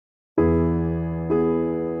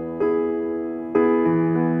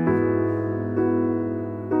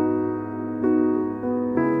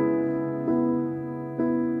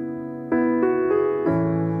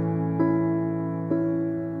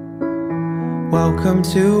Welcome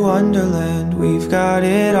to Wonderland, we've got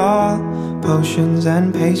it all. Potions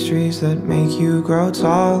and pastries that make you grow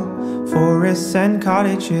tall. Forests and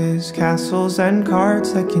cottages, castles and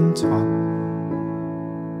cards that can talk.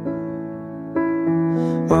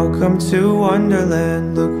 Welcome to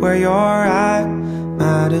Wonderland, look where you're at.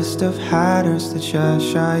 Maddest of hatters, the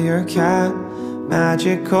Cheshire Cat.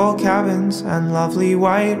 Magical cabins and lovely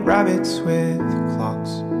white rabbits with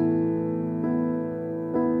clocks.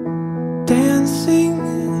 Dancing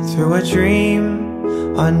through a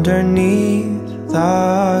dream underneath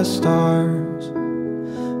the stars.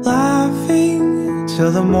 Laughing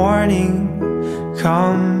till the morning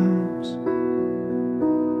comes.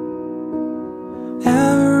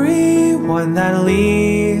 Everyone that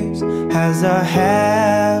leaves has a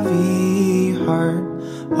heavy heart.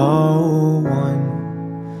 Oh,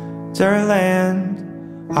 Wonderland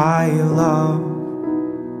I love.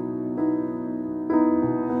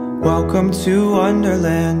 Welcome to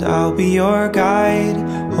Wonderland, I'll be your guide,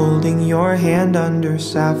 holding your hand under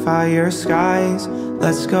sapphire skies.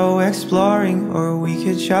 Let's go exploring, or we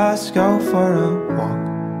could just go for a walk.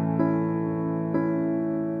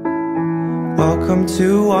 Welcome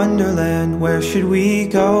to Wonderland, where should we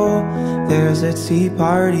go? There's a tea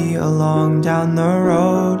party along down the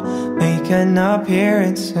road. Make an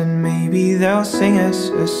appearance and maybe they'll sing us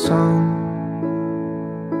a song.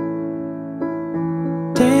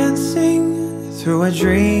 Dancing through a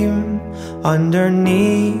dream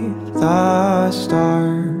underneath the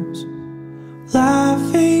stars.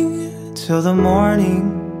 Laughing till the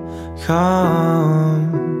morning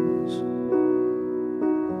comes.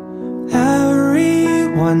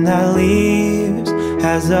 Everyone that leaves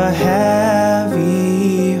has a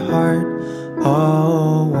heavy heart.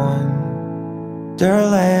 Oh,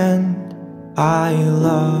 Wonderland I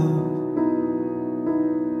love.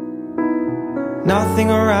 Nothing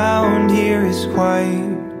around here is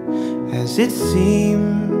quite as it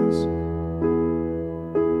seems.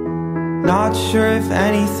 Not sure if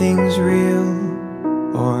anything's real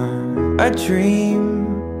or a dream.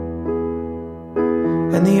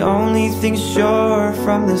 And the only thing sure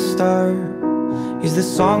from the start is the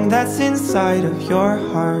song that's inside of your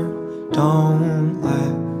heart. Don't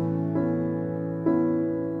let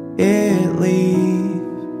it leave.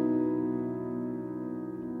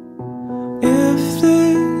 If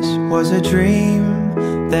this was a dream,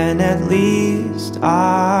 then at least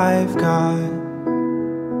I've got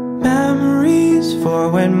memories for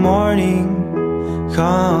when morning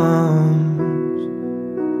comes.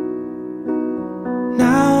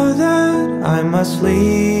 Now that I must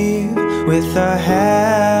leave with a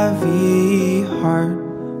heavy heart.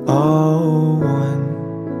 Oh,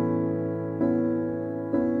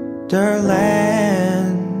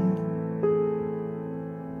 Wonderland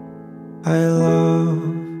I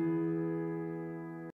love.